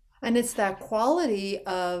 And it's that quality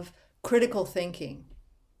of critical thinking,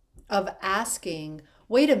 of asking,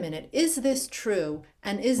 wait a minute, is this true?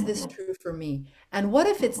 And is this Hmm. true for me? And what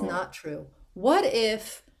if it's Hmm. not true? What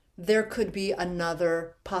if there could be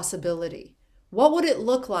another possibility? What would it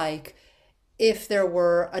look like if there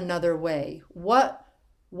were another way? What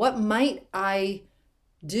might I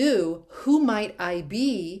do? Who might I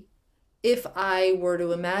be if I were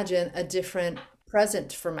to imagine a different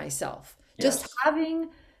present for myself? Just Yes. having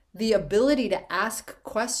the ability to ask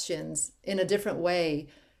questions in a different way,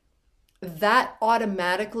 that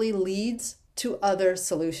automatically leads to other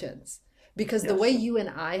solutions. Because the way Yes. you and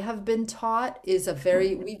I have been taught is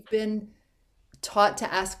we've been taught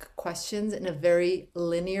to ask questions in a very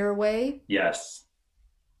linear way, Yes.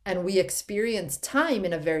 and we experience time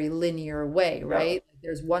in a very linear way, Yep. right?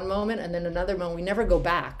 There's one moment and then another moment. We never go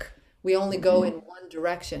back. We only go in Hmm. one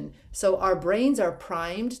direction. So our brains are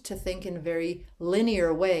primed to think in very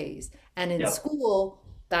linear ways. And in Yep. school,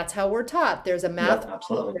 that's how we're taught. There's a Yep. math problem.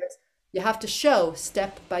 Absolutely. You have to show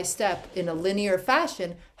step by step in a linear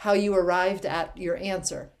fashion how you arrived at your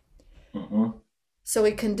answer. Hmm. So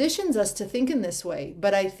it conditions us to think in this way.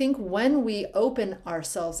 But I think when we open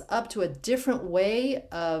ourselves up to a different way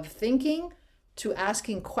of thinking, to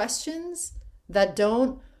asking questions that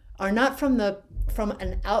don't are not from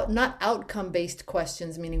an out not outcome based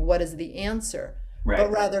questions, meaning what is the answer, but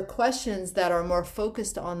Right. rather questions that are more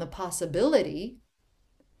focused on the possibility,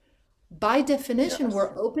 by definition, Yes.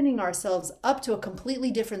 we're opening ourselves up to a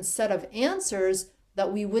completely different set of answers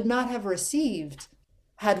that we would not have received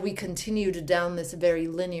had we continued down this very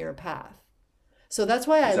linear path. So that's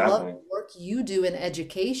why I love Exactly. the work you do in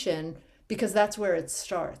education, because that's where it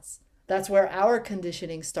starts. That's where our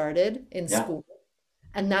conditioning started in Yeah. school.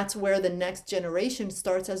 And that's where the next generation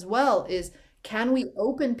starts as well, is can we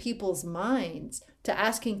open people's minds to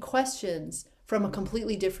asking questions from a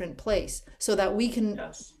completely different place so that we can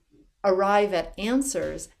Yes. arrive at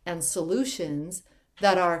answers and solutions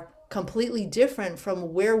that are completely different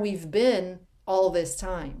from where we've been all this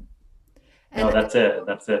time. No, And that's it.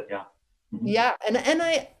 That's it. Yeah. Hmm. yeah, and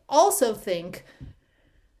I also think,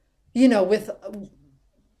 with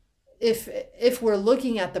if we're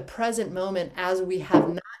looking at the present moment as we have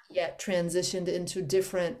not yet transitioned into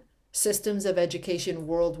different systems of education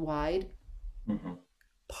worldwide, Hmm.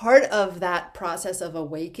 part of that process of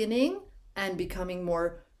awakening and becoming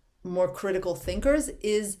more critical thinkers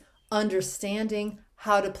is understanding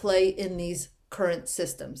how to play in these current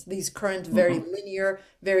systems, these current very Hmm. linear,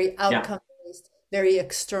 very Yeah. outcome based, very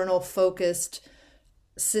external focused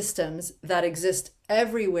systems that exist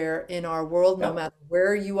everywhere in our world, no Yep. matter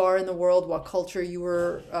where you are in the world, what culture you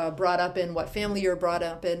were brought up in, what family you're brought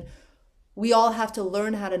up in. We all have to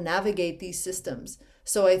learn how to navigate these systems.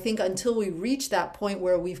 So I think until we reach that point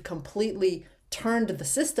where we've completely turned the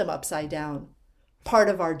system upside down, part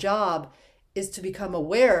of our job is to become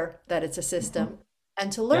aware that it's a Hmm. system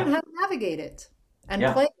and to learn Yeah. how to navigate it and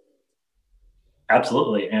Yeah. play.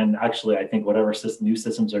 Absolutely. And actually, I think whatever new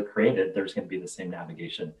systems are created, there's going to be the same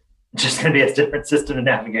navigation. It's just going to be a different system to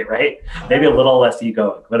navigate, right? Maybe a little less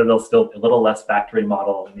egoic, but it'll still a little less factory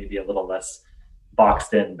model, maybe a little less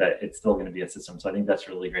boxed in, but it's still going to be a system. So I think that's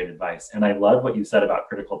really great advice. And I love what you said about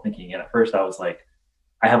critical thinking. And at first I was like,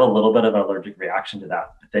 I have a little bit of an allergic reaction to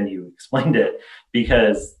that. But then you explained it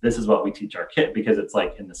because this is what we teach our kid, because it's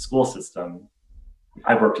like in the school system,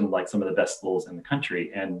 I've worked in like some of the best schools in the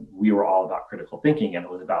country, and we were all about critical thinking, and it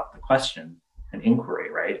was about the question and inquiry,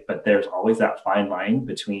 right? But there's always that fine line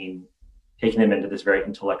between taking them into this very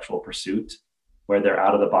intellectual pursuit where they're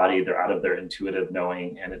out of the body, they're out of their intuitive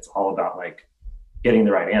knowing, and it's all about like getting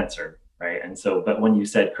the right answer, right? And so, but when you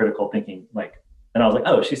said critical thinking, like, and I was like,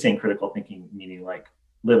 oh, she's saying critical thinking, meaning like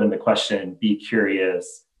live in the question, be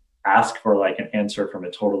curious, ask for like an answer from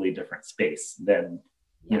a totally different space than,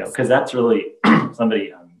 Yes. because that's really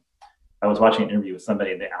somebody. I was watching an interview with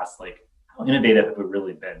somebody and they asked like, how innovative have we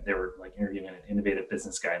really been? They were like interviewing an innovative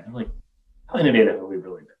business guy, and they're like, how innovative have we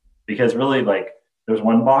really been? Because really, like, there's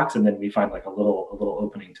one box, and then we find like a little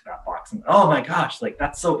opening to that box, and oh my gosh, like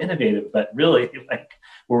that's so innovative. But really, like,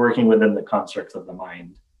 we're working within the constructs of the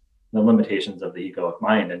mind, the limitations of the egoic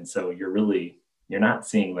mind, and so you're not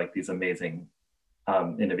seeing like these amazing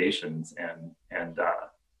innovations and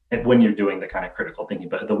when you're doing the kind of critical thinking.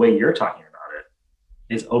 But the way you're talking about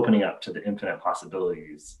it is opening up to the infinite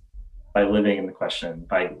possibilities by living in the question,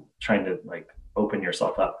 by trying to like open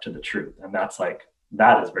yourself up to the truth. And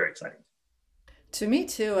that is very exciting. To me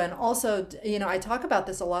too. And also, I talk about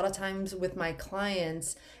this a lot of times with my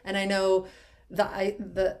clients, and I know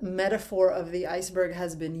the metaphor of the iceberg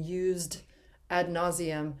has been used ad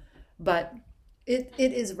nauseum, but it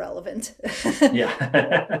is relevant.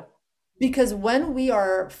 Yeah. Because when we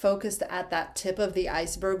are focused at that tip of the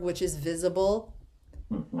iceberg, which is visible,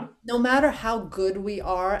 Mhm. no matter how good we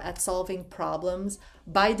are at solving problems,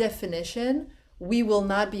 by definition, we will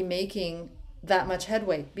not be making that much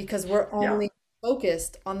headway because we're Yeah. only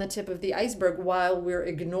focused on the tip of the iceberg while we're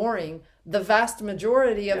ignoring the vast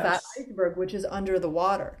majority of that Yes. iceberg, which is under the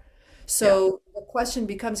water. Yeah. So the question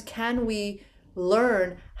becomes, can we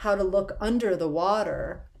learn how to look under the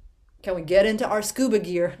water? Can we get into our scuba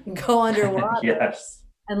gear and go underwater Yes.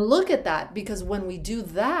 and look at that? Because when we do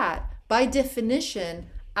that, by definition,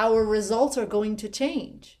 our results are going to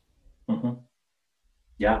change. Hmm.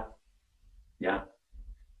 Yeah. Yeah.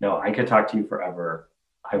 No, I could talk to you forever.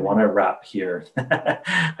 I want to wrap here.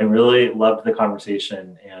 I really loved the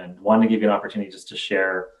conversation and wanted to give you an opportunity just to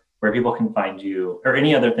share where people can find you or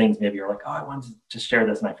any other things. Maybe you're like, oh, I wanted to share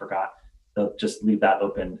this and I forgot. So just leave that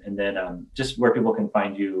open. And then just where people can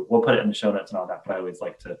find you. We'll put it in the show notes and all that. But I always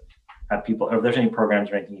like to have people, or if there's any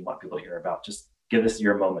programs or anything you want people to hear about, just give us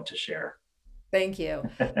your moment to share. Thank you.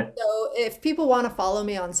 So if people want to follow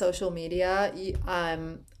me on social media,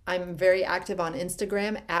 I'm very active on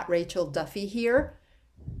Instagram at Rachel Duffy here.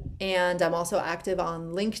 And I'm also active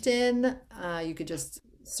on LinkedIn. You could just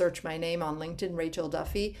search my name on LinkedIn, Rachel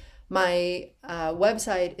Duffy. My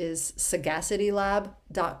website is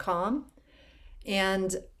sagacitylab.com.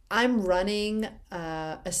 And I'm running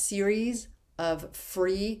a series of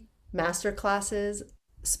free masterclasses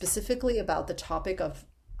specifically about the topic of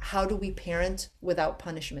how do we parent without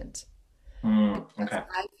punishment. Okay.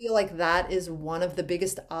 I feel like that is one of the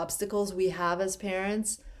biggest obstacles we have as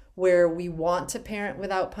parents, where we want to parent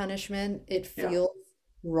without punishment. It Yeah. feels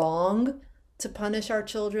wrong to punish our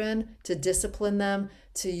children, to discipline them,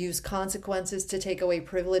 to use consequences to take away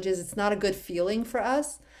privileges. It's not a good feeling for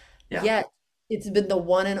us. Yeah. Yet, it's been the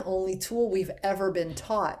one and only tool we've ever been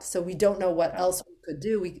taught. So we don't know what Yeah. else we could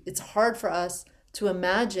do. It's hard for us to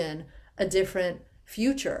imagine a different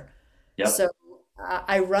future. Yep. So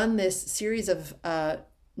I run this series of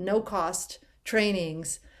no cost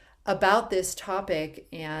trainings about this topic,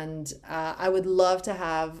 and I would love to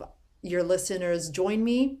have your listeners join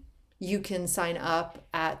me. You can sign up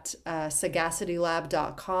at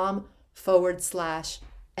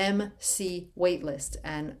sagacitylab.com/MC waitlist,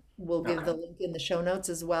 and we'll give Okay. the link in the show notes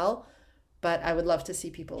as well. But I would love to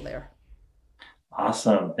see people there.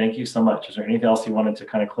 Awesome. Thank you so much. Is there anything else you wanted to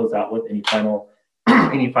kind of close out with? Any final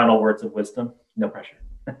any final words of wisdom? No pressure.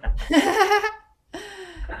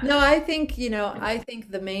 No, I think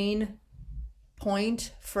the main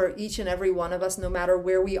point for each and every one of us, no matter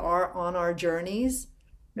where we are on our journeys,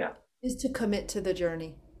 Yeah. is to commit to the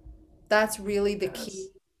journey. That's really the Yes.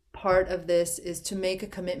 key part of this, is to make a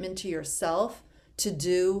commitment to yourself to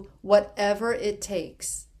do whatever it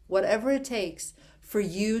takes for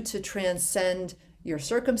you to transcend your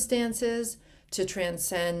circumstances, to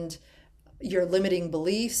transcend your limiting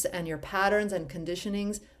beliefs and your patterns and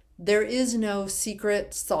conditionings. There is no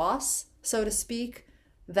secret sauce, so to speak,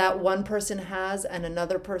 that one person has and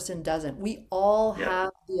another person doesn't. We all Yeah.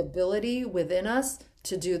 have the ability within us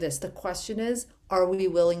to do this. The question is, are we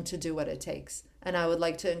willing to do what it takes? And I would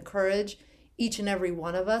like to encourage each and every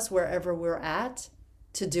one of us, wherever we're at,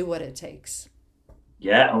 to do what it takes.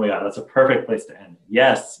 Yeah. Oh my God. That's a perfect place to end.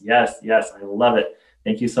 Yes. Yes. Yes. I love it.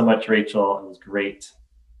 Thank you so much, Rachel. It was great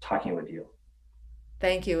talking with you.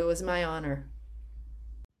 Thank you. It was my honor.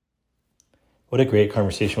 What a great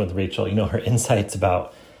conversation with Rachel. Her insights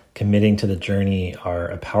about committing to the journey are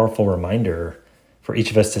a powerful reminder for each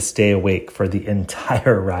of us to stay awake for the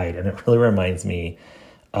entire ride. And it really reminds me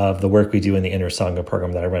of the work we do in the Inner Sangha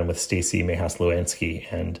program that I run with Stacy Mehas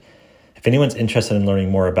Lewinsky. And if anyone's interested in learning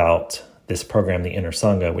more about this program, the Inner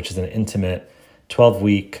Sangha, which is an intimate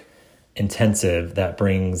 12-week intensive that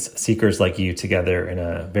brings seekers like you together in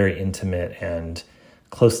a very intimate and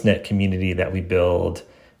close-knit community that we build.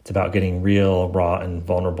 It's about getting real, raw, and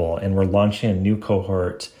vulnerable. And we're launching a new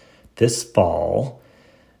cohort this fall.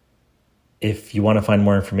 If you want to find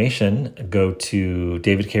more information, go to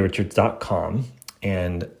davidkrichards.com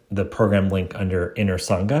and the program link under Inner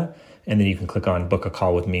Sangha. And then you can click on book a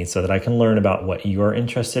call with me so that I can learn about what you're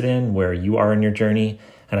interested in, where you are in your journey,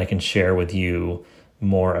 and I can share with you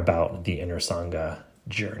more about the Inner Sangha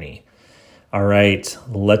journey. All right,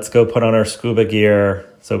 let's go put on our scuba gear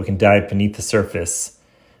so we can dive beneath the surface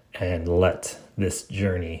and let this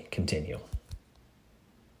journey continue.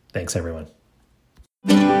 Thanks, everyone.